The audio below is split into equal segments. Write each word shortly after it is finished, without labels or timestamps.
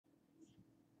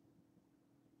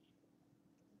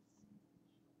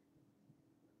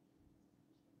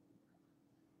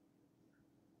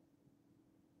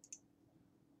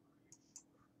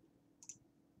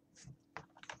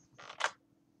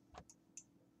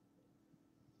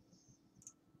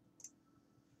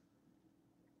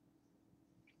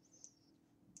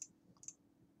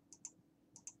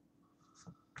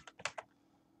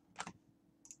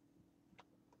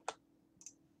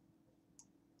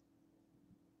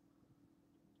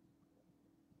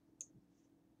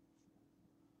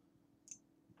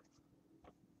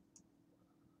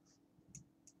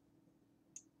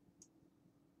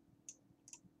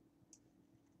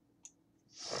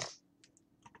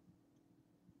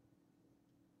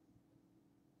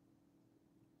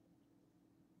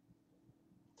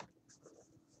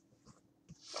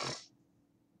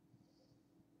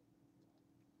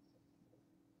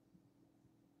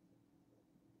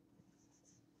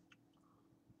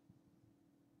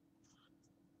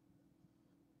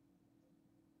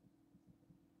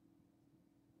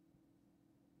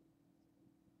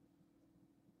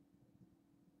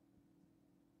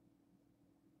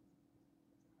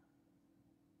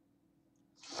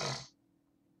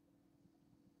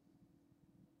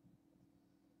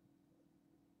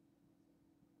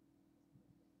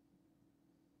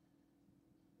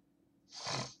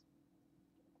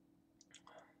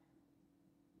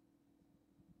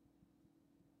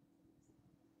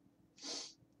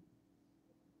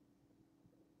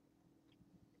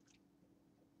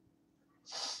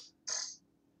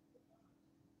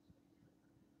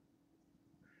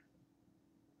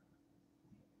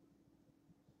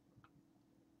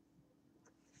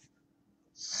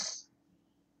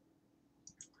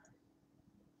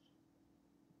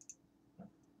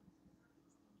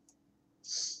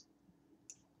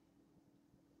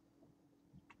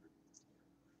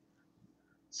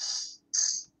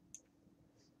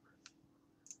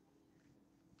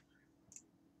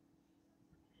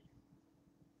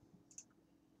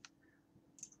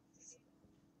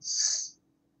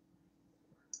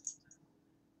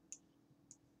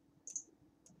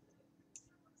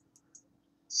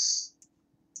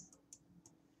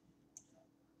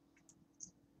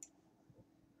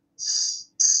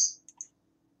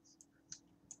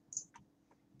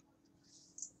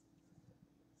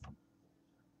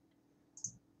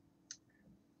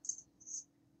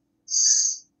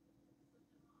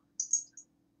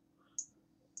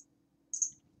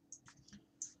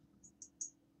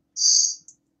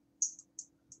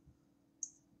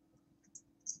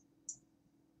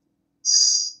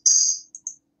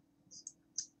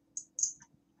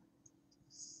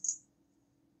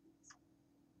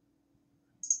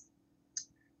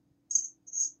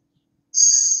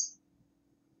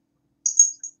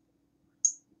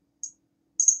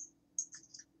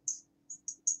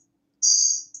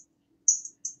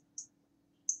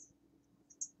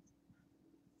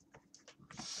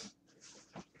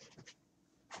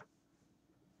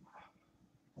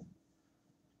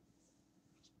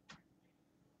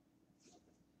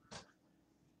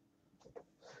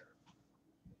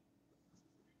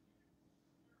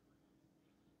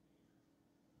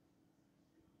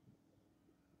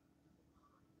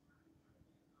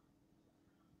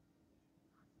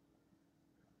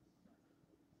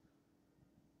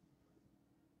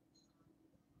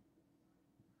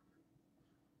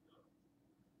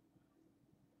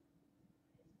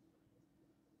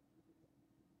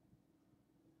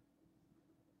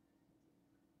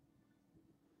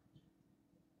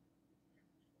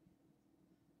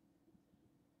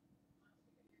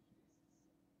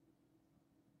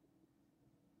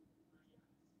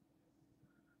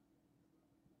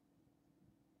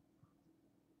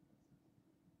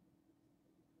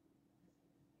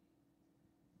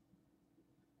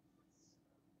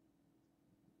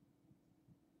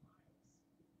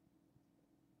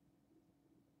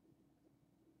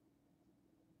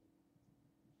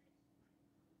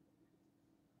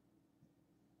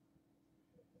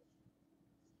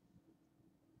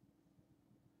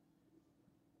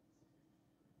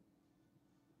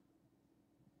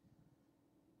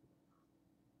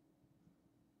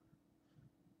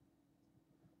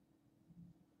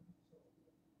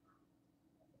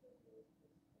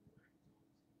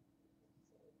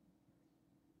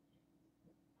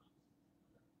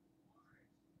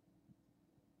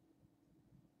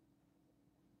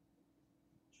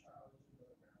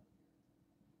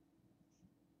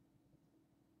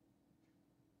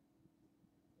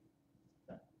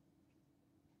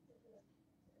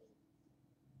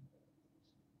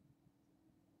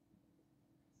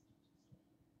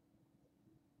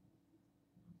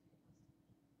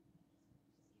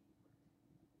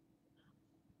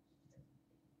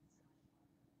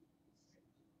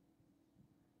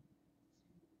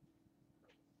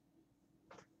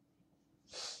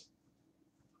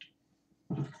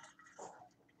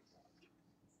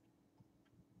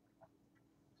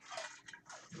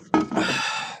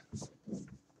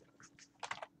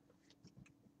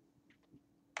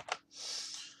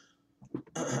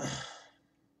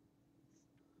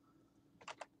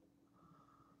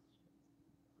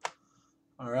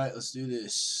let's do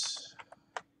this.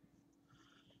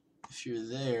 If you're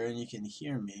there and you can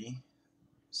hear me,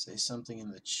 say something in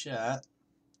the chat.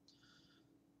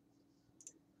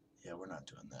 Yeah, we're not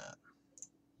doing that.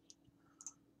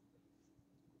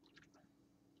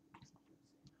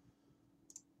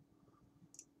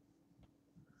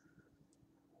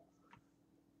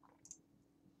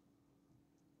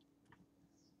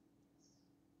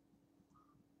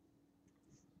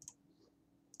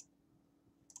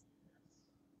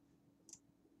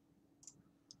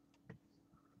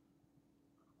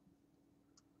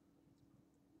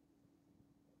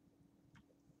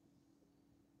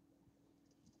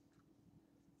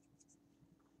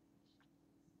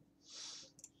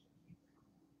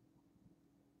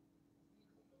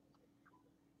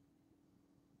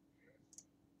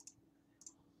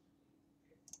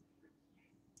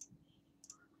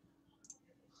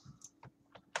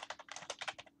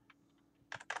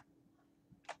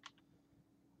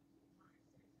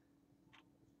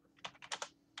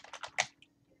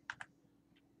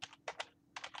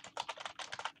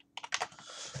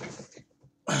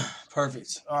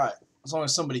 Perfect. All right. As long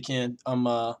as somebody can.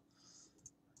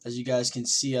 As you guys can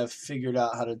see, I've figured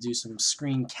out how to do some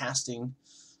screencasting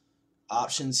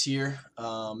options here.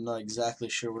 I'm not exactly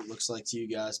sure what it looks like to you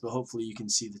guys, but hopefully you can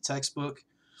see the textbook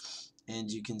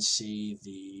and you can see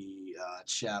the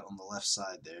chat on the left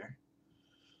side there.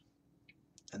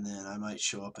 And then I might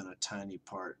show up in a tiny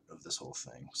part of this whole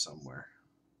thing somewhere.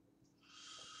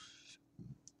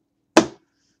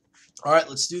 All right,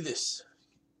 let's do this.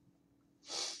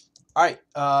 All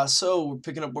right, so we're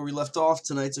picking up where we left off.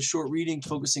 Tonight's a short reading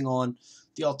focusing on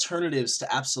the alternatives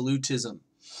to absolutism.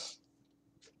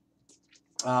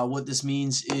 What this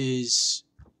means is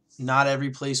not every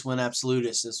place went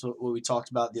absolutist. That's what we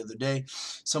talked about the other day.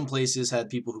 Some places had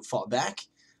people who fought back,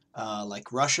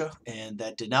 like Russia, and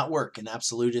that did not work, and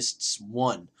absolutists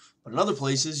won. But in other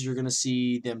places, you're going to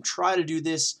see them try to do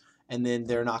this, and then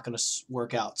they're not going to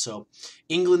work out. So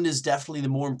England is definitely the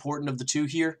more important of the two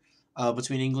here.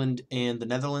 Between England and the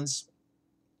Netherlands.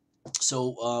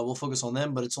 So we'll focus on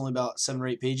them, but it's only about 7 or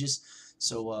 8 pages.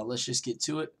 So let's just get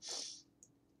to it.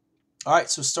 All right,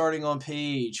 so starting on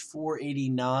page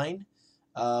 489,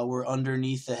 we're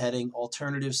underneath the heading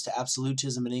Alternatives to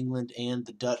Absolutism in England and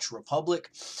the Dutch Republic.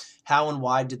 How and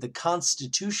why did the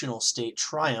constitutional state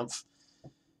triumph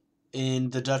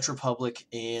in the Dutch Republic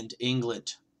and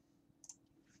England?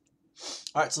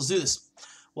 All right, so let's do this.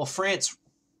 Well, France,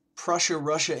 Prussia,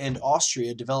 Russia, and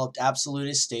Austria developed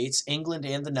absolutist states. England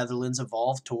and the Netherlands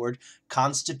evolved toward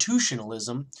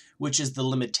constitutionalism, which is the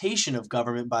limitation of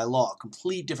government by law,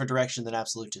 complete different direction than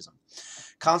absolutism.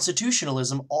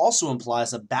 Constitutionalism also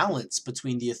implies a balance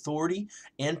between the authority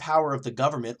and power of the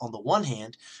government on the one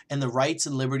hand and the rights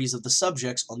and liberties of the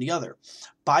subjects on the other.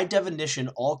 By definition,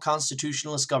 all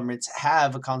constitutionalist governments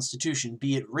have a constitution,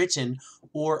 be it written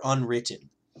or unwritten.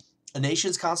 A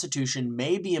nation's constitution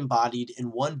may be embodied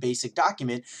in one basic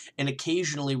document and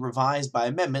occasionally revised by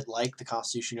amendment like the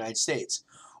Constitution of the United States.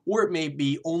 Or it may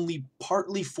be only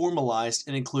partly formalized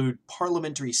and include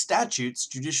parliamentary statutes,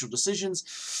 judicial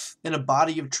decisions, and a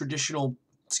body of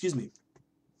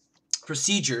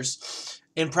procedures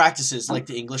and practices like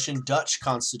the English and Dutch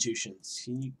constitutions.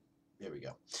 There we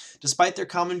go. Despite their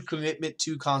common commitment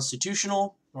to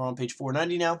constitutional, we're on page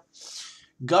 490 now,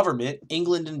 government,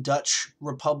 England and Dutch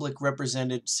Republic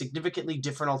represented significantly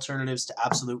different alternatives to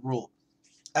absolute rule.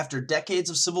 After decades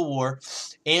of civil war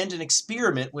and an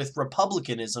experiment with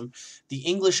republicanism, the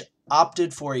English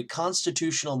opted for a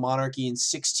constitutional monarchy in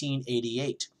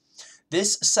 1688.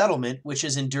 This settlement, which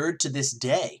has endured to this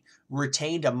day,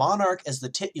 retained a monarch as the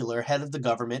titular head of the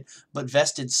government, but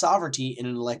vested sovereignty in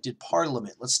an elected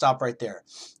parliament. Let's stop right there.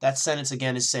 That sentence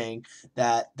again is saying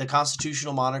that the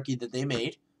constitutional monarchy that they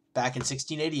made back in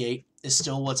 1688 is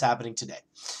still what's happening today.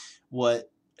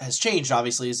 What has changed,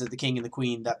 obviously, is that the king and the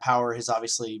queen, that power is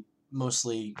obviously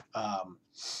mostly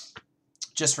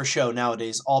just for show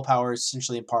nowadays. All power is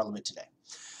essentially in parliament today.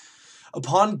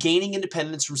 Upon gaining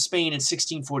independence from Spain in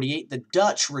 1648, the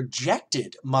Dutch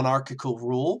rejected monarchical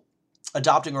rule,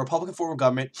 adopting a republican form of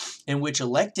government in which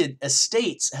elected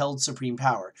estates held supreme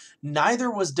power. Neither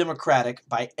was democratic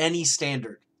by any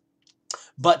standard.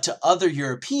 But to other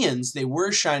Europeans, they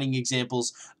were shining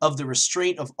examples of the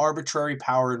restraint of arbitrary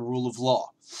power and rule of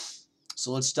law.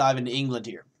 So let's dive into England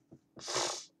here.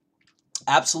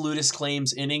 Absolutist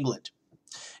claims in England.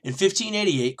 In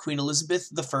 1588, Queen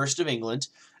Elizabeth I of England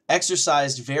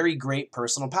exercised very great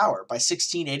personal power. By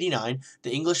 1689,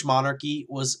 the English monarchy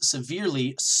was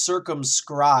severely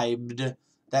circumscribed.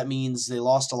 That means they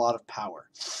lost a lot of power.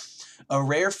 A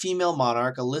rare female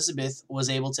monarch, Elizabeth was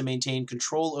able to maintain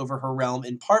control over her realm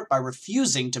in part by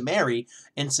refusing to marry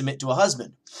and submit to a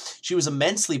husband. She was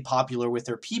immensely popular with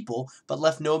her people, but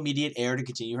left no immediate heir to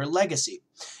continue her legacy.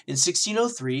 In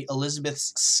 1603,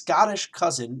 Elizabeth's Scottish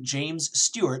cousin, James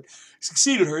Stuart,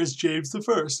 succeeded her as James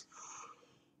I.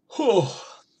 Oh.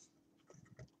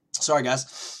 Sorry,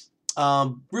 guys.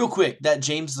 Real quick, that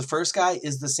James I guy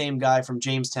is the same guy from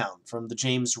Jamestown, from the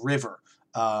James River.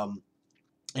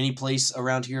 Any place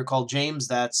around here called James,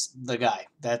 that's the guy.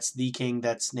 That's the king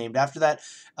that's named after that.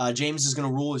 James is going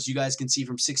to rule, as you guys can see,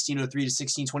 from 1603 to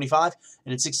 1625.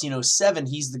 And in 1607,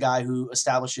 he's the guy who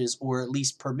establishes, or at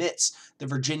least permits, the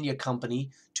Virginia Company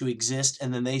to exist.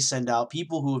 And then they send out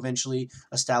people who eventually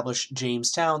establish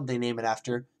Jamestown. They name it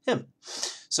after him.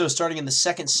 So starting in the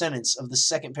second sentence of the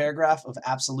second paragraph of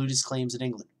absolutist claims in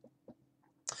England.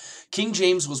 King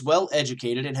James was well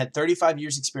educated and had 35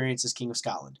 years' experience as King of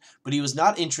Scotland, but he was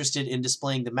not interested in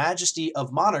displaying the majesty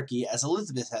of monarchy as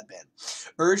Elizabeth had been.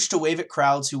 Urged to wave at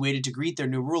crowds who waited to greet their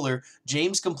new ruler,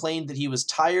 James complained that he was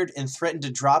tired and threatened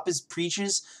to drop his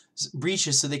breeches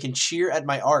so they can cheer at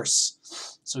my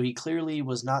arse. So he clearly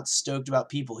was not stoked about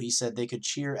people. He said they could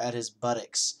cheer at his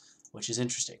buttocks, which is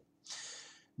interesting.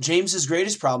 James's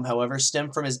greatest problem, however,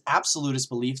 stemmed from his absolutist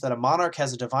belief that a monarch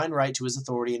has a divine right to his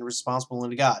authority and is responsible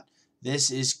unto God.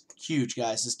 This is huge,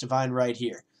 guys, this divine right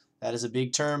here. That is a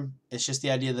big term. It's just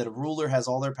the idea that a ruler has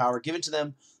all their power given to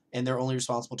them and they're only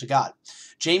responsible to God.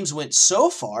 James went so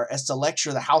far as to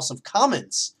lecture the House of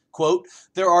Commons, quote,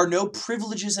 "There are no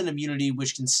privileges and immunity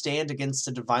which can stand against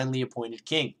a divinely appointed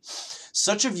king."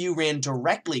 Such a view ran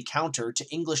directly counter to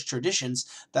English traditions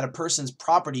that a person's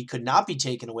property could not be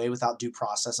taken away without due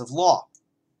process of law.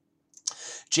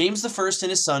 James I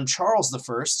and his son Charles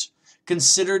I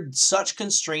considered such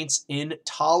constraints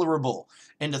intolerable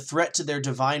and a threat to their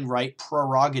divine right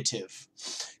prerogative.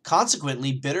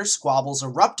 Consequently, bitter squabbles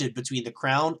erupted between the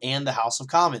Crown and the House of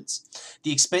Commons.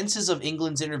 The expenses of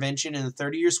England's intervention in the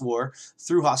 30 Years' War,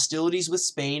 through hostilities with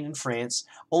Spain and France,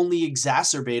 only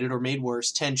exacerbated or made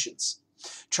worse tensions.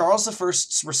 Charles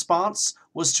I's response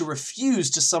was to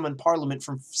refuse to summon Parliament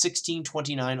from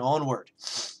 1629 onward.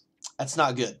 That's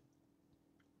not good.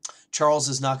 Charles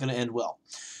is not going to end well.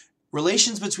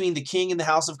 Relations between the king and the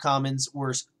House of Commons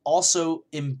were also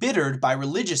embittered by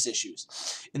religious issues.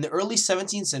 In the early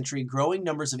 17th century, growing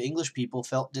numbers of English people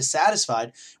felt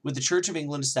dissatisfied with the Church of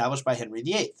England established by Henry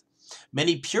VIII.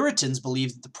 Many Puritans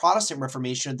believed that the Protestant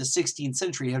Reformation of the 16th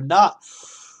century had not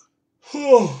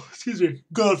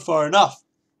gone far enough.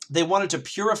 They wanted to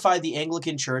purify the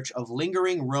Anglican Church of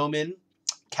lingering Roman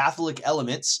Catholic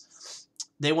elements.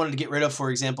 They wanted to get rid of, for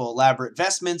example, elaborate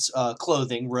vestments,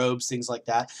 clothing, robes, things like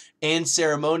that, and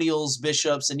ceremonials,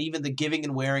 bishops, and even the giving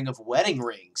and wearing of wedding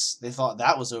rings. They thought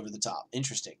that was over the top.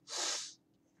 Interesting.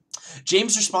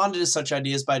 James responded to such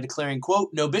ideas by declaring,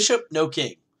 quote, "No bishop, no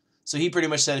king." So he pretty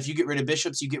much said, if you get rid of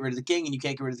bishops, you get rid of the king, and you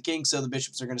can't get rid of the king, so the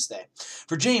bishops are going to stay.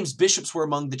 For James, bishops were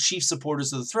among the chief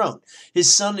supporters of the throne.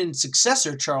 His son and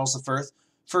successor, Charles I,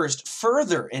 first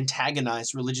further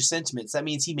antagonized religious sentiments. That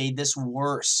means he made this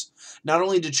worse. Not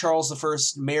only did Charles I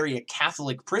marry a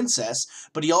Catholic princess,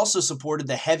 but he also supported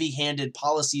the heavy-handed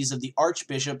policies of the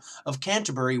Archbishop of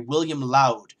Canterbury, William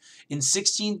Laud. In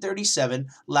 1637,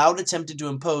 Laud attempted to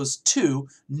impose two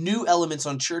new elements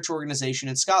on church organization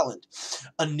in Scotland.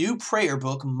 A new prayer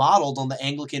book modeled on the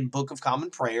Anglican Book of Common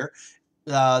Prayer,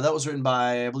 that was written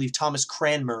by, I believe, Thomas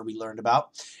Cranmer, we learned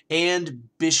about, and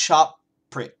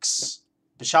bishoprics.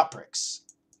 Bishoprics.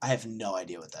 I have no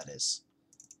idea what that is.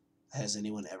 Has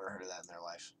anyone ever heard of that in their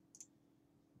life?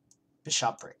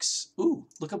 Bishoprics. Ooh,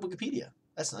 look up Wikipedia.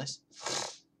 That's nice.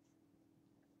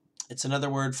 It's another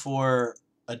word for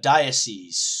a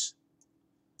diocese.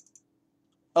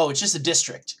 Oh, it's just a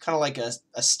district, kind of like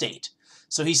a state.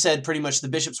 So he said pretty much the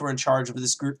bishops were in charge of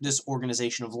this group, this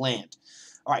organization of land.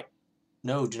 All right.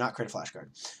 No, do not create a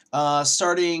flashcard.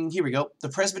 Starting, here we go. The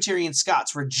Presbyterian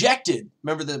Scots rejected.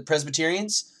 Remember the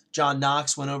Presbyterians? John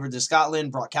Knox went over to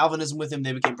Scotland, brought Calvinism with him.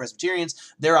 They became Presbyterians.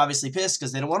 They're obviously pissed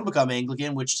because they don't want to become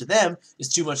Anglican, which to them is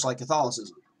too much like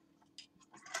Catholicism.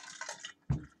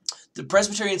 The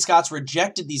Presbyterian Scots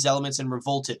rejected these elements and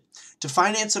revolted. To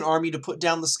finance an army to put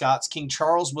down the Scots, King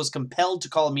Charles was compelled to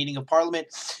call a meeting of Parliament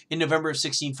in November of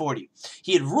 1640.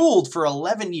 He had ruled for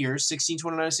 11 years,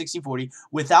 1629 to 1640,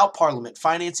 without Parliament,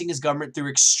 financing his government through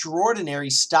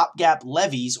extraordinary stopgap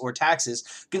levies or taxes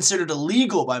considered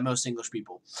illegal by most English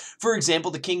people. For example,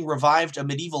 the king revived a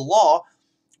medieval law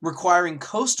requiring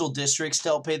coastal districts to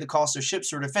help pay the cost of ships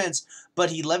for defense, but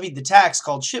he levied the tax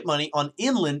called ship money on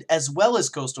inland as well as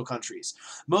coastal countries.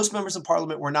 Most members of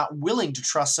Parliament were not willing to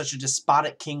trust such a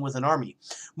despotic king with an army.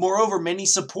 Moreover, many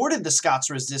supported the Scots'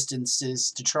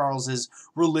 resistances to Charles's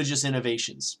religious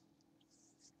innovations.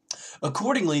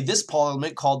 Accordingly, this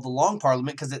Parliament, called the Long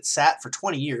Parliament because it sat for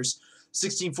 20 years,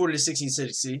 1640 to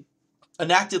 1660,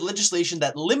 enacted legislation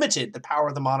that limited the power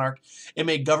of the monarch and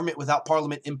made government without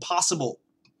Parliament impossible.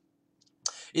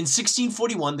 In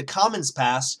 1641, the Commons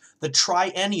passed the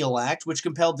Triennial Act, which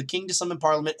compelled the king to summon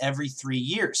Parliament every 3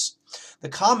 years. The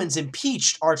Commons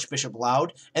impeached Archbishop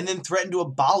Laud and then threatened to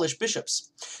abolish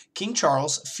bishops. King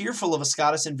Charles, fearful of a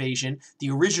Scottish invasion, the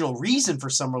original reason for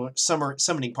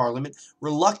summoning Parliament,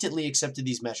 reluctantly accepted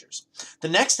these measures. The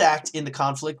next act in the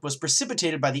conflict was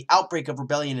precipitated by the outbreak of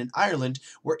rebellion in Ireland,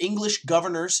 where English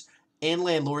governors and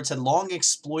landlords had long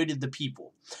exploited the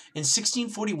people. In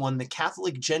 1641, the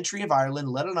Catholic gentry of Ireland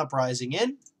led an uprising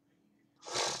in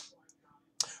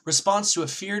response to a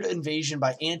feared invasion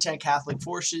by anti-Catholic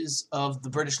forces of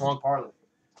the British Long Parliament.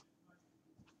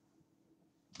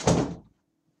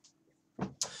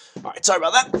 Alright, sorry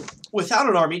about that. Without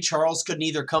an army, Charles could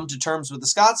neither come to terms with the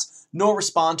Scots nor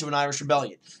respond to an Irish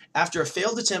rebellion. After a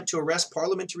failed attempt to arrest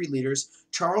parliamentary leaders,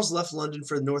 Charles left London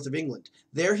for the north of England.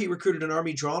 There he recruited an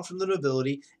army drawn from the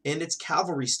nobility and its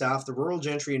cavalry staff, the royal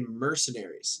gentry, and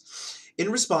mercenaries. In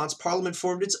response, Parliament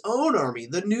formed its own army,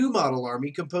 the New Model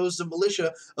Army, composed of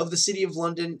militia of the City of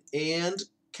London and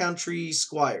country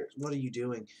squires. What are you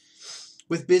doing?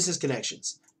 With business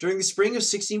connections. During the spring of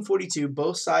 1642,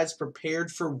 both sides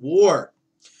prepared for war.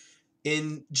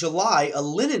 In July, a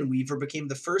linen weaver became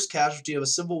the first casualty of a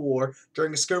civil war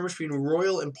during a skirmish between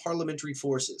royal and parliamentary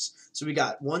forces. So we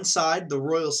got one side, the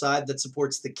royal side, that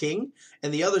supports the king,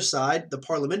 and the other side, the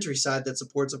parliamentary side, that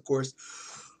supports, of course,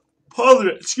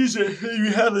 Parliament. Excuse me.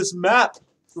 You have this map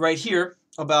right here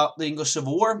about the English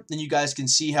Civil War, and you guys can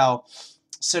see how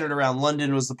centered around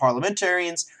London was the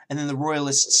parliamentarians, and then the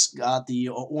royalists got the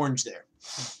orange there.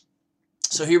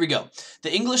 So here we go.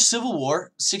 The English Civil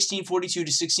War, 1642 to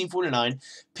 1649,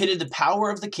 pitted the power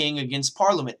of the king against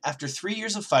Parliament. After 3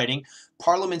 years of fighting,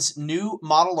 Parliament's New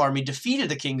Model Army defeated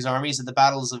the king's armies at the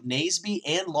battles of Naseby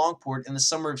and Longport in the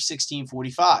summer of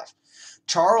 1645.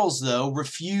 Charles, though,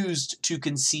 refused to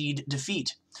concede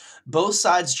defeat. Both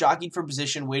sides jockeyed for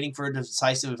position, waiting for a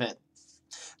decisive event.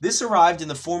 This arrived in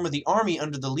the form of the army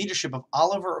under the leadership of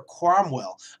Oliver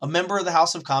Cromwell, a member of the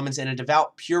House of Commons and a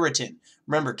devout Puritan.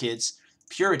 Remember, kids,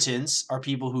 Puritans are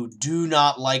people who do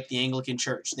not like the Anglican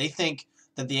Church. They think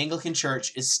that the Anglican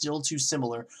Church is still too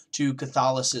similar to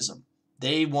Catholicism.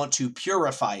 They want to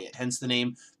purify it, hence the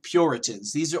name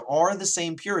Puritans. These are the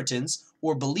same Puritans,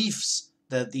 or beliefs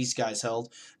that these guys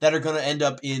held, that are going to end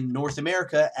up in North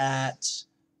America at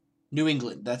New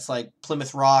England. That's like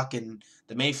Plymouth Rock and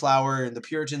the Mayflower, and the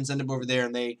Puritans end up over there,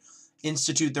 and they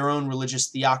institute their own religious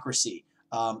theocracy.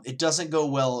 It doesn't go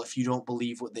well if you don't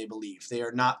believe what they believe. They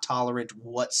are not tolerant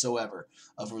whatsoever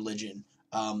of religion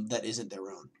that isn't their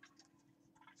own.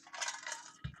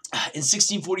 In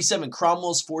 1647,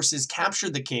 Cromwell's forces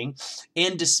captured the king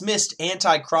and dismissed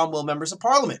anti-Cromwell members of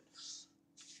Parliament.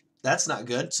 That's not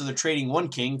good, so they're trading one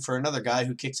king for another guy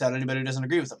who kicks out anybody who doesn't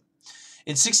agree with them.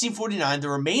 In 1649, the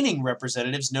remaining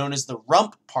representatives, known as the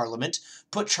Rump Parliament,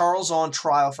 put Charles on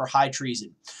trial for high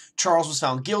treason. Charles was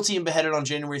found guilty and beheaded on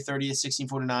January 30th,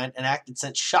 1649, an act that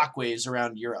sent shockwaves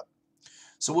around Europe.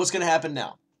 So what's going to happen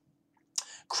now?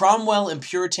 Cromwell and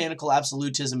puritanical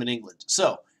absolutism in England.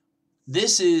 So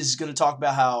this is going to talk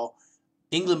about how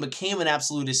England became an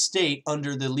absolutist state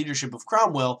under the leadership of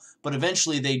Cromwell, but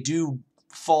eventually they do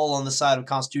fall on the side of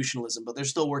constitutionalism, but they're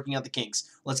still working out the kinks.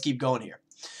 Let's keep going here.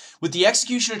 With the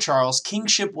execution of Charles,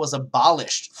 kingship was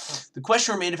abolished. The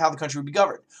question remained of how the country would be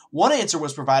governed. One answer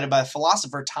was provided by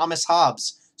philosopher Thomas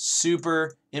Hobbes.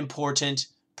 Super important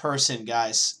person,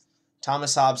 guys.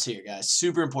 Thomas Hobbes here, guys.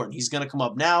 Super important. He's going to come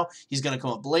up now. He's going to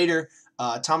come up later.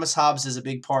 Thomas Hobbes is a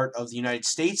big part of the United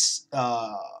States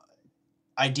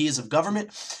ideas of government.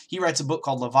 He writes a book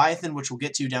called Leviathan, which we'll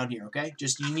get to down here, okay?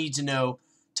 Just you need to know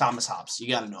Thomas Hobbes. You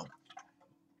got to know him.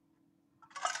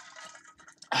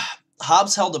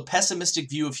 Hobbes held a pessimistic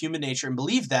view of human nature and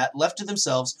believed that, left to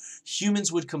themselves,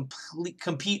 humans would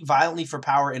compete violently for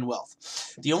power and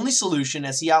wealth. The only solution,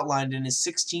 as he outlined in his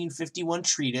 1651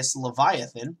 treatise,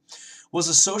 Leviathan, was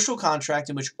a social contract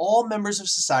in which all members of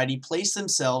society placed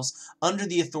themselves under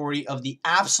the authority of the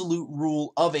absolute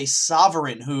rule of a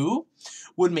sovereign who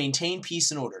would maintain peace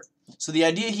and order. So the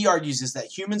idea he argues is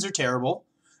that humans are terrible,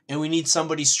 and we need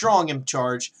somebody strong in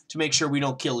charge to make sure we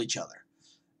don't kill each other.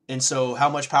 And so how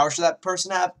much power should that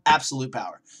person have? Absolute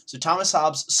power. So Thomas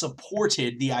Hobbes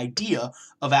supported the idea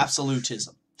of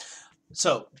absolutism.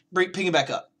 So, picking back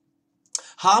up.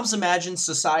 Hobbes imagined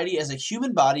society as a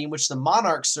human body in which the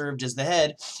monarch served as the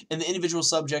head and the individual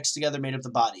subjects together made up the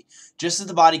body. Just as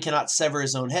the body cannot sever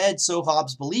his own head, so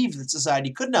Hobbes believed that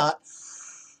society could not,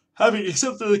 having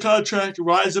accepted the contract,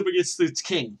 rise up against its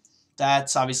king.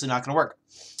 That's obviously not going to work.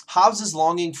 Hobbes's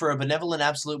longing for a benevolent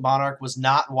absolute monarch was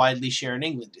not widely shared in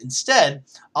England. Instead,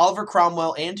 Oliver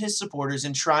Cromwell and his supporters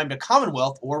enshrined a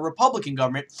commonwealth or republican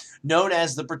government known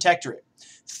as the Protectorate.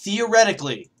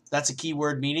 Theoretically, that's a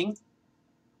keyword meaning.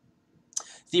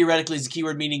 Theoretically is a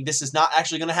keyword meaning this is not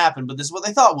actually going to happen, but this is what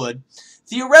they thought would.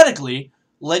 Theoretically,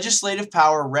 legislative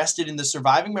power rested in the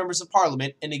surviving members of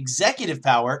Parliament, and executive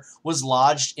power was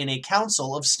lodged in a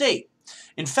council of state.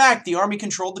 In fact, the army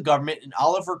controlled the government, and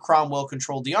Oliver Cromwell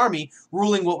controlled the army,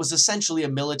 ruling what was essentially a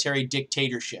military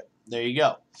dictatorship. There you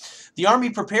go. The army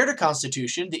prepared a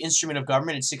constitution, the instrument of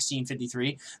government in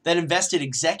 1653, that invested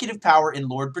executive power in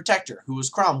Lord Protector, who was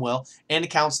Cromwell, and a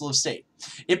council of state.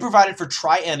 It provided for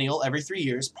triennial, every 3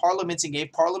 years, parliaments and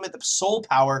gave Parliament the sole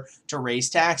power to raise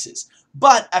taxes.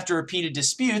 But after repeated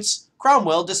disputes,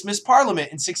 Cromwell dismissed Parliament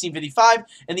in 1655,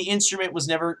 and the instrument was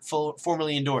never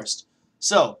formally endorsed.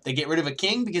 So, they get rid of a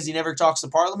king because he never talks to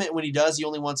Parliament. When he does, he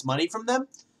only wants money from them.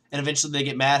 And eventually they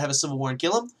get mad, have a civil war, and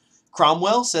kill him.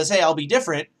 Cromwell says, hey, I'll be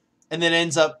different, and then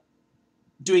ends up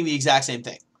doing the exact same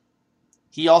thing.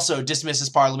 He also dismisses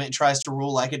Parliament and tries to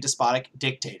rule like a despotic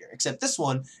dictator, except this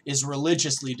one is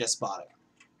religiously despotic.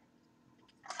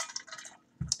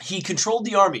 He controlled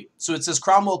the army. So it says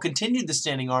Cromwell continued the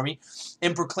standing army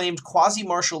and proclaimed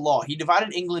quasi-martial law. He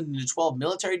divided England into 12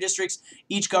 military districts,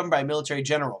 each governed by a military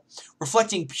general.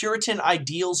 Reflecting Puritan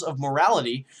ideals of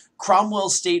morality,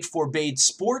 Cromwell's state forbade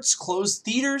sports, closed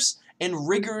theaters, and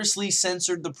rigorously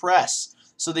censored the press.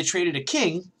 So they traded a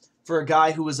king for a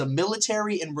guy who was a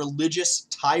military and religious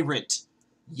tyrant.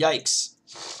 Yikes.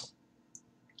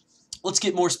 Let's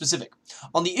get more specific.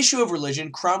 On the issue of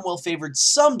religion, Cromwell favored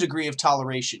some degree of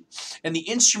toleration, and the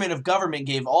instrument of government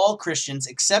gave all Christians,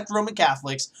 except Roman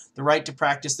Catholics, the right to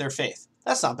practice their faith.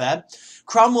 That's not bad.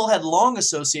 Cromwell had long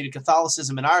associated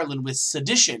Catholicism in Ireland with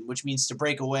sedition, which means to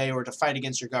break away or to fight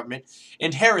against your government,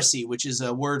 and heresy, which is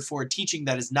a word for a teaching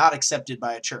that is not accepted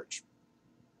by a church.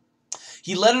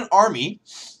 He led an army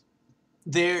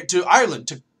there to Ireland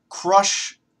to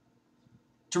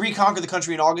reconquer the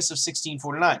country in August of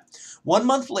 1649. 1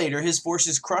 month later, his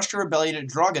forces crushed a rebellion at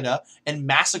Drogheda and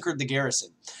massacred the garrison.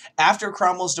 After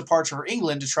Cromwell's departure for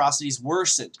England, atrocities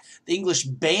worsened. The English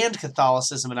banned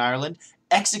Catholicism in Ireland,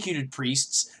 executed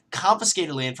priests,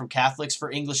 confiscated land from Catholics for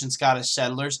English and Scottish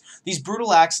settlers. These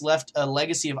brutal acts left a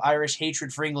legacy of Irish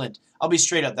hatred for England. I'll be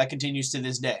straight up, that continues to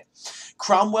this day.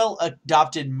 Cromwell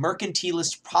adopted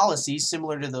mercantilist policies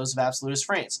similar to those of absolutist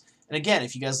France. And again,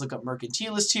 if you guys look up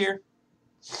mercantilist here,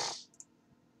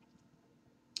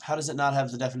 how does it not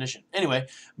have the definition? Anyway,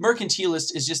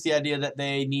 mercantilist is just the idea that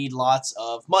they need lots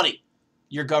of money.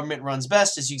 Your government runs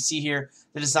best, as you can see here.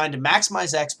 They're designed to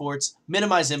maximize exports,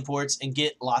 minimize imports, and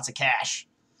get lots of cash.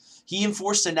 He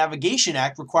enforced a Navigation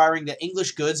Act requiring that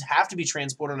English goods have to be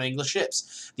transported on English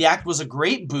ships. The act was a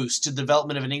great boost to the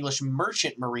development of an English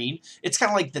merchant marine. It's kind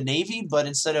of like the Navy, but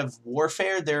instead of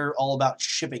warfare, they're all about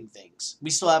shipping things. We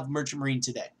still have merchant marine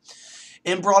today.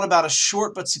 And brought about a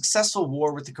short but successful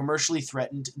war with the commercially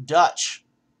threatened Dutch.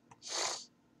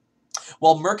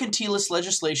 While mercantilist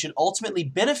legislation ultimately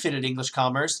benefited English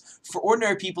commerce, for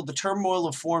ordinary people the turmoil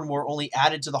of foreign war only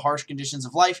added to the harsh conditions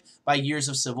of life by years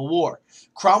of civil war.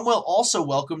 Cromwell also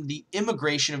welcomed the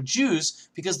immigration of Jews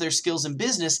because of their skills in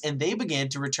business, and they began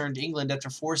to return to England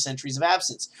after 4 centuries of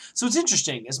absence. So it's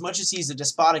interesting, as much as he's a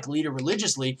despotic leader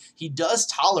religiously, he does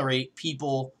tolerate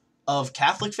people of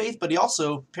Catholic faith, but he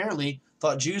also apparently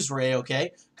thought Jews were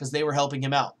A-okay because they were helping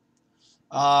him out.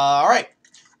 All right.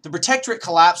 The Protectorate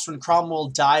collapsed when Cromwell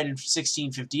died in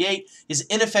 1658. His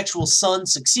ineffectual son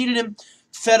succeeded him.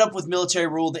 Fed up with military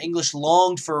rule, the English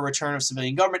longed for a return of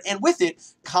civilian government, and with it,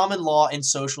 common law and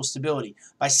social stability.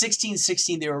 By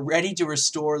 1616, they were ready to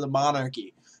restore the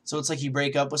monarchy. So it's like you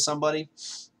break up with somebody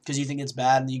because you think it's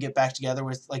bad, and then you get together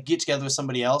with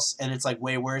somebody else, and it's like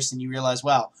way worse, and you realize,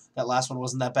 wow, that last one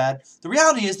wasn't that bad. The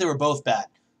reality is they were both bad.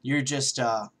 You're just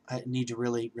need to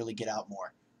really, really get out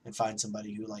more and find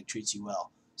somebody who treats you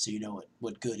well, so you know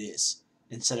what good is,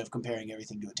 instead of comparing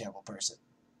everything to a terrible person.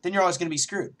 Then you're always going to be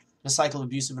screwed in a cycle of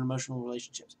abusive and emotional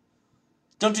relationships.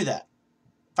 Don't do that.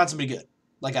 Find somebody good,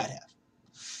 like I'd have.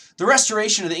 The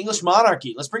restoration of the English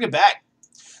monarchy. Let's bring it back.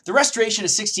 The restoration of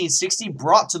 1660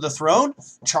 brought to the throne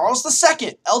Charles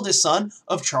II, eldest son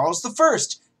of Charles I,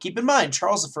 Keep in mind,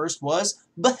 Charles I was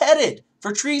beheaded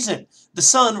for treason. The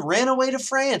son ran away to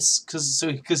France because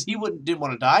he didn't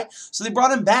want to die, so they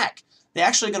brought him back. They're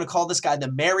actually going to call this guy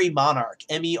the Merry Monarch,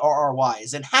 M-E-R-R-Y,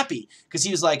 as in happy, because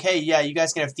he was like, hey, yeah, you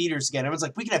guys can have theaters again. Everyone's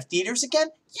like, we can have theaters again?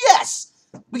 Yes!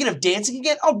 We can have dancing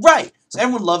again? All right! So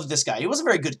everyone loved this guy. He wasn't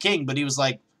a very good king, but he was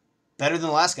like, better than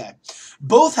the last guy.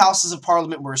 Both houses of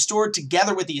parliament were restored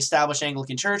together with the established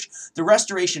Anglican Church. The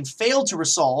restoration failed to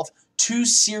resolve two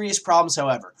serious problems,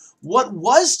 however. What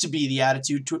was to be the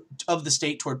attitude of the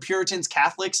state toward Puritans,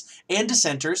 Catholics, and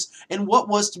dissenters, and what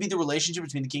was to be the relationship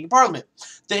between the king and parliament?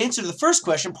 The answer to the first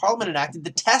question, Parliament enacted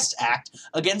the Test Act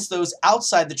against those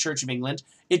outside the Church of England.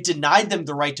 It denied them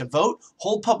the right to vote,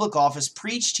 hold public office,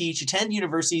 preach, teach, attend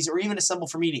universities, or even assemble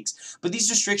for meetings. But these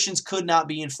restrictions could not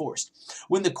be enforced.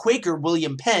 When the Quaker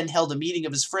William Penn held a meeting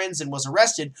of his friends and was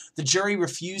arrested, the jury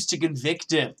refused to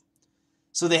convict him.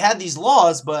 So they had these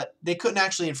laws, but they couldn't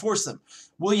actually enforce them.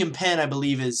 William Penn, I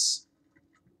believe, is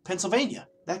Pennsylvania.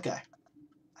 That guy.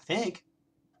 I think.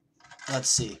 Let's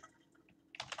see.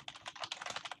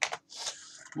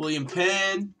 William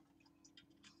Penn.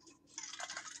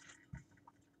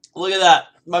 Look at that.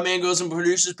 My man goes and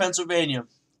produces Pennsylvania.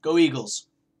 Go Eagles.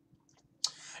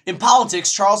 In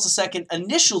politics, Charles II's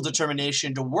initial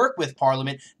determination to work with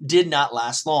Parliament did not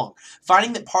last long.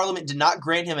 Finding that Parliament did not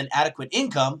grant him an adequate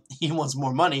income, he wants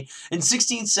more money, in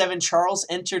 1607 Charles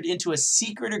entered into a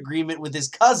secret agreement with his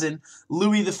cousin,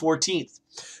 Louis XIV.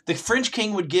 The French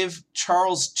king would give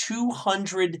Charles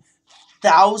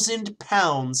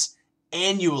 £200,000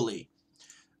 annually.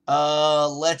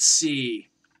 Let's see.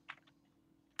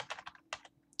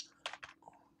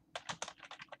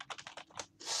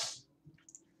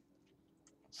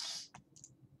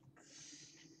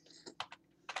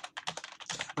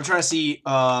 I'm trying to see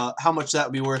how much that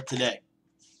would be worth today.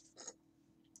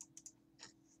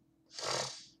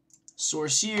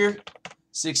 Source year,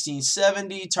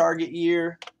 1670, target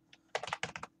year.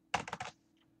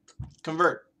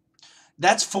 Convert.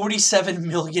 That's $47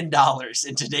 million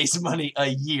in today's money a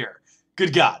year.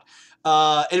 Good God.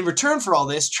 In return for all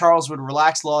this, Charles would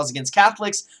relax laws against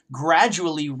Catholics,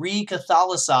 gradually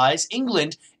re-Catholicize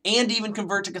England, and even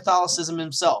convert to Catholicism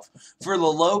himself. For the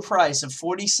low price of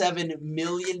 $47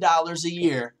 million a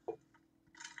year,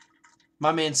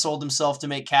 my man sold himself to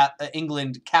make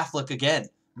England Catholic again.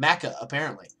 Mecca,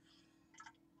 apparently.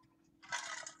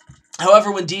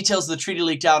 However, when details of the treaty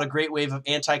leaked out, a great wave of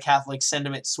anti-Catholic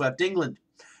sentiment swept England.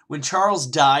 When Charles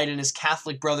died and his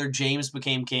Catholic brother James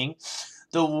became king,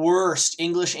 the worst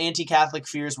English anti-Catholic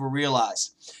fears were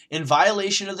realized. In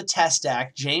violation of the Test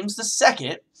Act, James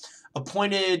II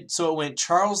appointed, so it went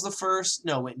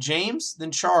James, then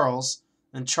Charles,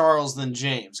 then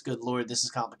James. Good Lord, this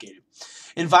is complicated.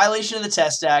 In violation of the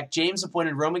Test Act, James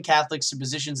appointed Roman Catholics to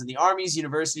positions in the armies,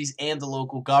 universities, and the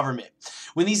local government.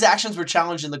 When these actions were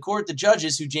challenged in the court, the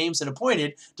judges who James had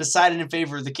appointed decided in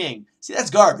favor of the king. See, that's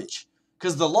garbage,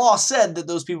 because the law said that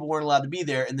those people weren't allowed to be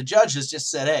there, and the judges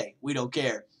just said, hey, we don't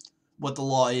care what the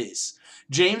law is.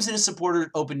 James and his supporters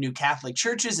opened new Catholic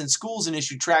churches and schools and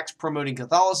issued tracts promoting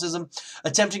Catholicism,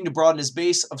 attempting to broaden his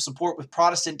base of support with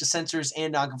Protestant dissenters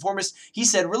and nonconformists. He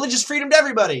said religious freedom to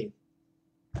everybody.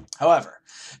 However,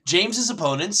 James's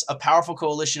opponents, a powerful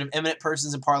coalition of eminent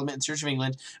persons in Parliament and Church of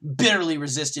England, bitterly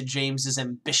resisted James's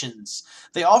ambitions.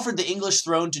 They offered the English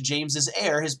throne to James's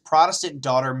heir, his Protestant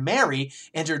daughter Mary,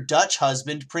 and her Dutch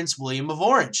husband, Prince William of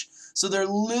Orange. So they're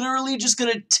literally just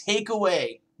going to take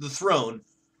away the throne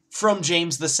from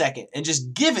James II and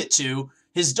just give it to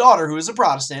his daughter, who is a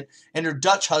Protestant, and her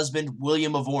Dutch husband,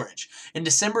 William of Orange. In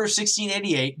December of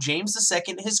 1688, James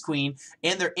II, his queen,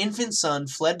 and their infant son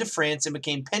fled to France and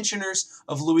became pensioners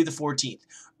of Louis XIV.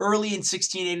 Early in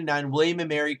 1689, William and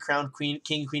Mary crowned King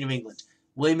and Queen of England.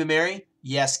 William and Mary?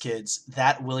 Yes, kids,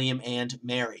 that William and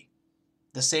Mary.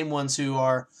 The same ones who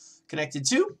are connected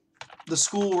to the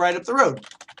school right up the road.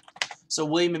 So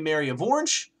William and Mary of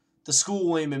Orange. The school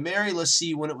William and Mary, let's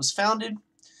see when it was founded.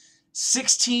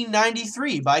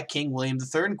 1693 by King William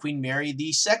III and Queen Mary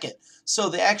II. So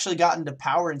they actually got into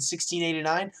power in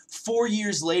 1689. 4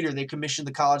 years later, they commissioned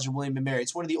the College of William and Mary.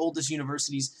 It's one of the oldest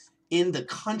universities in the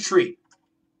country.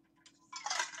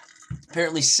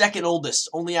 Apparently second oldest,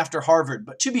 only after Harvard.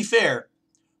 But to be fair,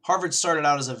 Harvard started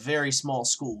out as a very small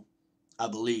school, I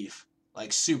believe.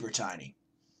 Like super tiny.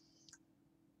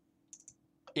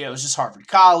 Yeah, it was just Harvard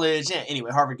College. Yeah,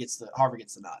 anyway, Harvard gets the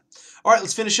nod. All right,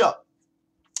 let's finish up.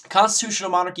 Constitutional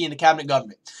monarchy and the cabinet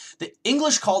government. The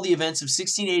English called the events of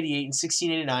 1688 and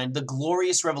 1689 the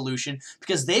Glorious Revolution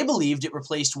because they believed it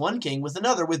replaced one king with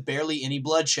another with barely any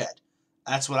bloodshed.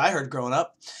 That's what I heard growing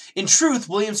up. In truth,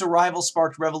 William's arrival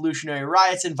sparked revolutionary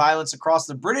riots and violence across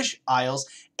the British Isles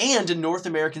and in North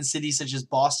American cities such as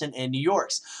Boston and New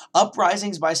York.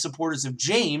 Uprisings by supporters of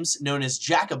James, known as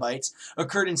Jacobites,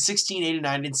 occurred in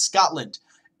 1689 in Scotland.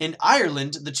 In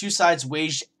Ireland, the two sides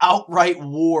waged outright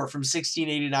war from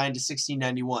 1689 to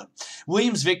 1691.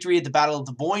 William's victory at the Battle of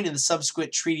the Boyne and the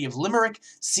subsequent Treaty of Limerick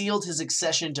sealed his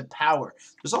accession to power.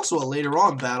 There's also a later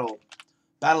on Battle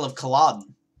of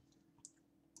Culloden.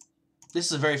 This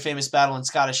is a very famous battle in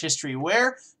Scottish history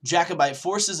where Jacobite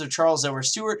forces of Charles Edward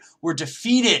Stuart were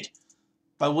defeated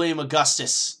by William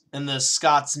Augustus, and the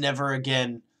Scots never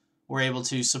again were able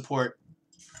to support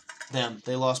them.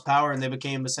 They lost power and they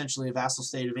became essentially a vassal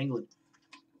state of England.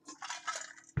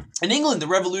 In England, the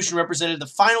revolution represented the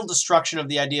final destruction of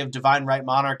the idea of divine right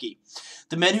monarchy.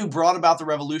 The men who brought about the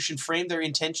revolution framed their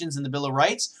intentions in the Bill of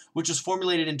Rights, which was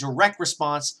formulated in direct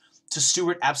response to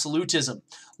Stuart absolutism.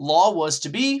 Law was to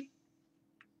be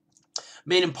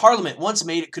made in Parliament. Once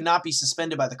made, it could not be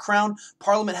suspended by the Crown.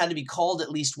 Parliament had to be called at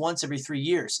least once every 3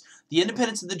 years. The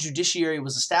independence of the judiciary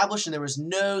was established, and there was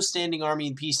no standing army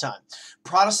in peacetime.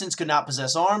 Protestants could not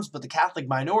possess arms, but the Catholic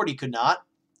minority could not.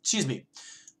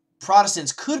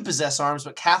 Protestants could possess arms,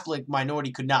 but Catholic minority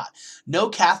could not. No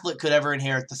Catholic could ever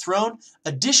inherit the throne.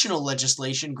 Additional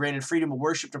legislation granted freedom of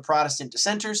worship to Protestant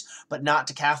dissenters, but not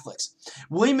to Catholics.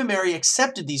 William and Mary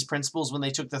accepted these principles when they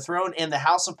took the throne, and the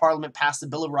House of Parliament passed the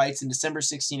Bill of Rights in December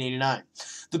 1689.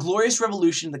 The Glorious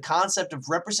Revolution, the concept of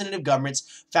representative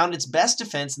governments, found its best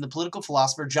defense in the political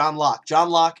philosopher John Locke. John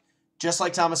Locke, just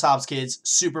like Thomas Hobbes, kids,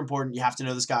 super important. You have to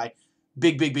know this guy.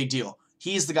 Big, big, big deal.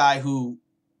 He's the guy who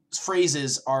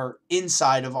phrases are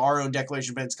inside of our own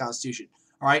Declaration of Independence Constitution.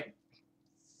 All right?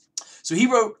 So he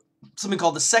wrote something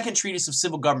called the Second Treatise of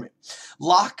Civil Government.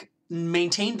 Locke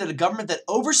maintained that a government that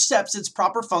oversteps its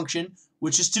proper function,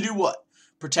 which is to do what?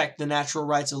 Protect the natural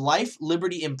rights of life,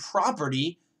 liberty, and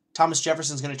property. Thomas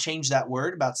Jefferson's going to change that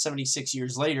word about 76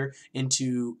 years later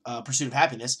into Pursuit of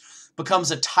Happiness, becomes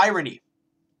a tyranny.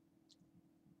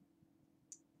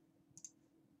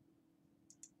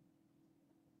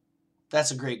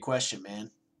 That's a great question,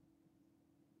 man.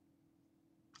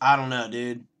 I don't know,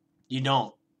 dude. You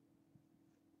don't.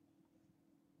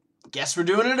 Guess we're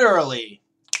doing it early.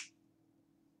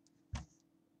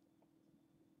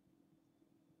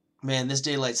 Man, this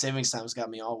daylight savings time's got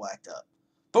me all whacked up.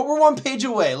 But we're one page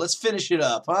away. Let's finish it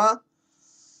up, huh?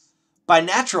 By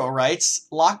natural rights,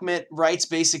 Locke meant rights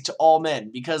basic to all men,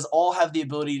 because all have the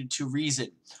ability to reason.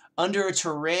 Under a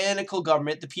tyrannical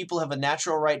government, the people have a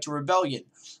natural right to rebellion.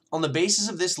 On the basis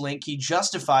of this link, he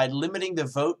justified limiting the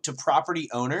vote to property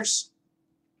owners.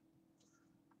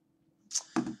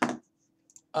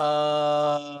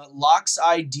 Locke's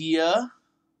idea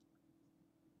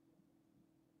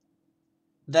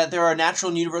that there are natural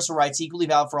and universal rights equally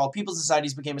valid for all people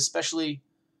societies became especially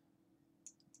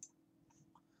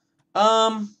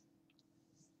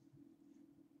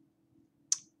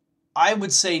I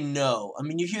would say no. I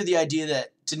mean, you hear the idea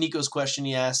that, to Nico's question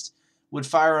he asked, would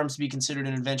firearms be considered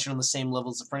an invention on the same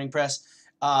level as the printing press?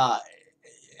 I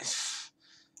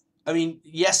mean,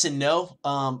 yes and no.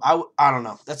 I don't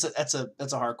know. That's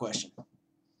a hard question.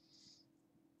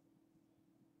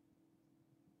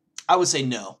 I would say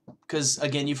no, because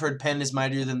again, you've heard pen is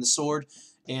mightier than the sword,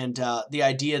 and the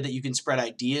idea that you can spread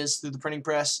ideas through the printing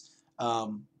press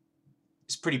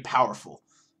is pretty powerful.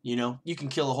 You know, you can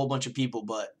kill a whole bunch of people,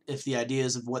 but if the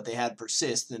ideas of what they had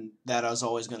persist, then that is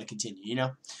always going to continue, you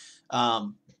know?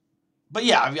 But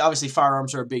yeah, obviously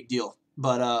firearms are a big deal.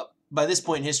 But by this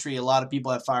point in history, a lot of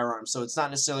people have firearms. So it's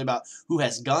not necessarily about who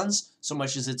has guns so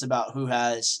much as it's about who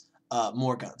has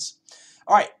more guns.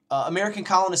 All right, American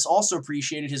colonists also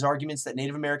appreciated his arguments that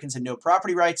Native Americans had no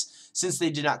property rights since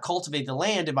they did not cultivate the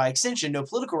land, and by extension, no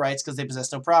political rights because they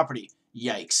possessed no property.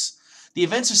 Yikes. The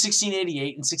events of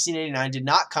 1688 and 1689 did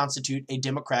not constitute a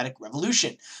democratic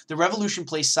revolution. The revolution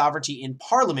placed sovereignty in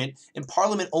Parliament, and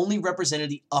Parliament only represented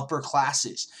the upper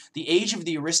classes. The age of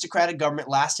the aristocratic government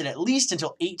lasted at least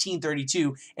until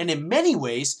 1832, and in many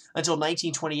ways until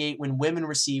 1928 when women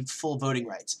received full voting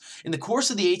rights. In the course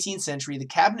of the 18th century, the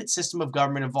cabinet system of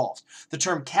government evolved. The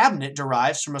term cabinet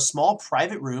derives from a small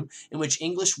private room in which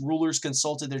English rulers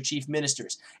consulted their chief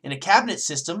ministers. In a cabinet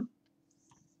system,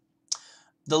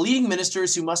 the leading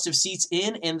ministers, who must have seats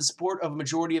in and the support of a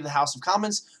majority of the House of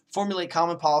Commons, formulate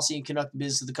common policy and conduct the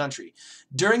business of the country.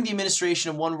 During the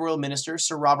administration of one royal minister,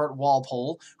 Sir Robert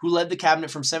Walpole, who led the cabinet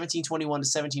from 1721 to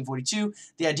 1742,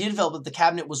 the idea developed that the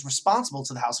cabinet was responsible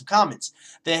to the House of Commons.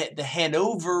 The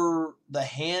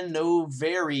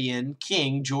Hanoverian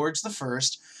King George I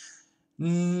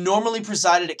normally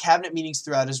presided at cabinet meetings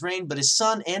throughout his reign, but his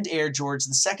son and heir, George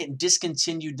II,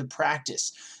 discontinued the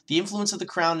practice. The influence of the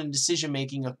crown in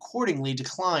decision-making accordingly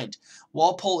declined.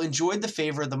 Walpole enjoyed the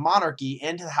favor of the monarchy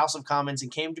and the House of Commons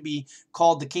and came to be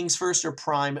called the King's First or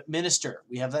Prime Minister.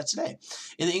 We have that today.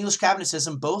 In the English cabinet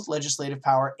system, both legislative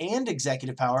power and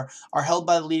executive power are held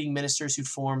by the leading ministers who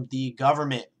form the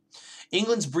government.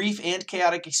 England's brief and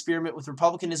chaotic experiment with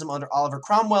republicanism under Oliver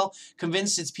Cromwell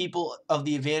convinced its people of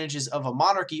the advantages of a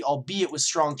monarchy, albeit with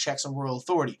strong checks on royal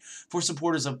authority. For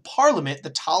supporters of Parliament, the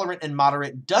tolerant and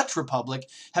moderate Dutch Republic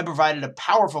had provided a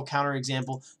powerful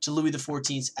counterexample to Louis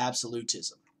XIV's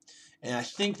absolutism. And I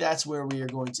think that's where we are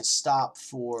going to stop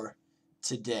for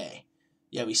today.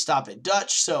 Yeah, we stop at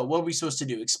Dutch. So what are we supposed to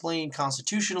do? Explain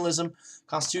constitutionalism.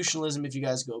 Constitutionalism, if you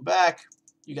guys go back,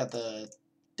 you got the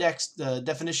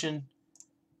definition.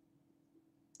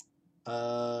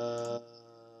 1,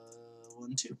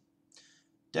 2.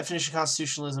 Definition of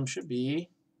constitutionalism should be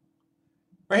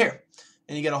right here.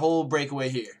 And you get a whole breakaway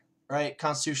here, right?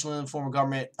 Constitutionalism, form of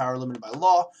government, power limited by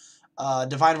law.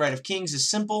 Divine right of kings is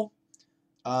simple.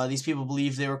 These people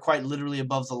believe they were quite literally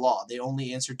above the law. They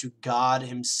only answered to God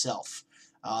himself.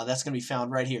 That's going to be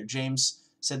found right here. James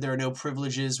said there are no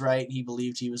privileges, right? He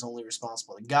believed he was only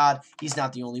responsible to God. He's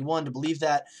not the only one to believe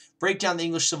that. Break down the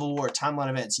English Civil War, timeline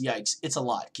events. Yikes, it's a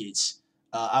lot, kids.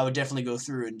 I would definitely go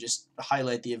through and just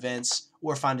highlight the events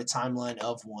or find a timeline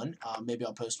of one. Maybe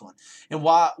I'll post one. And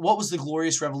what was the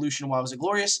Glorious Revolution? Why was it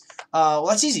glorious? Well,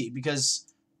 that's easy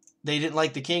because they didn't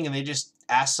like the king and they just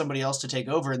asked somebody else to take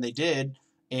over, and they did.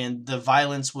 And the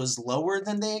violence was lower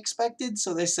than they expected,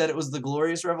 so they said it was the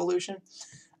Glorious Revolution.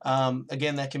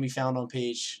 Again, that can be found on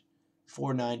page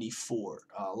 494.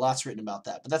 Lots written about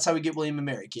that. But that's how we get William and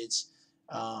Mary, kids,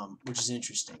 which is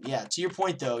interesting. Yeah, to your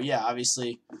point, though, yeah,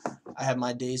 obviously I have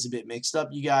my days a bit mixed up,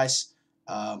 you guys.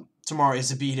 Tomorrow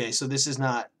is a B-Day, so this is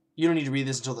not – you don't need to read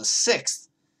this until the 6th.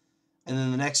 And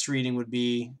then the next reading would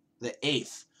be the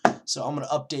 8th. So I'm going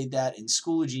to update that in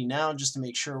Schoology now just to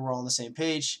make sure we're all on the same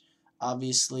page.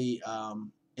 Obviously,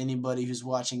 anybody who's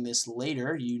watching this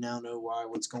later, you now know why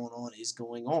what's going on is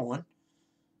going on.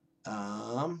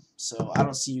 So I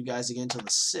don't see you guys again until the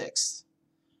 6th.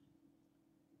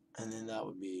 And then that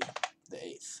would be the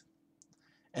 8th.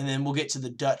 And then we'll get to the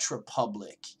Dutch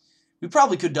Republic. We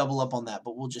probably could double up on that,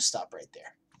 but we'll just stop right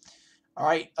there. All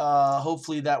right,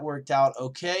 hopefully that worked out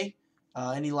okay.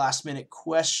 Any last minute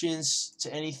questions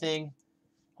to anything?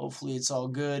 Hopefully it's all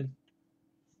good.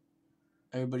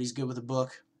 Everybody's good with the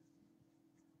book.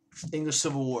 English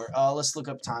Civil War. Let's look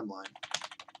up timeline.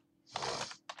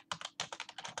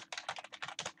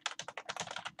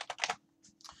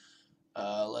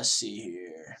 Let's see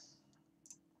here.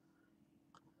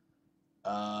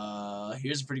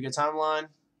 Here's a pretty good timeline.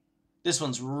 This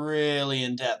one's really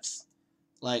in-depth.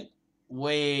 Like,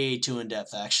 way too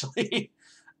in-depth, actually.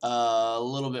 A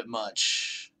little bit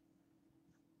much.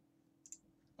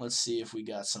 Let's see if we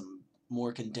got some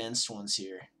more condensed ones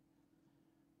here.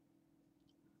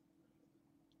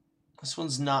 This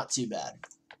one's not too bad.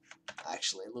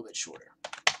 Actually, a little bit shorter.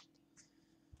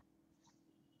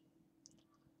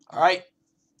 Alright.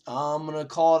 I'm going to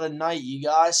call it a night, you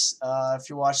guys. If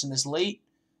you're watching this late,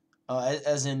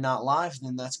 as in not live,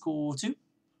 then that's cool too.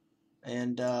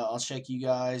 And I'll check you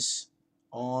guys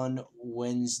on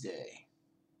Wednesday.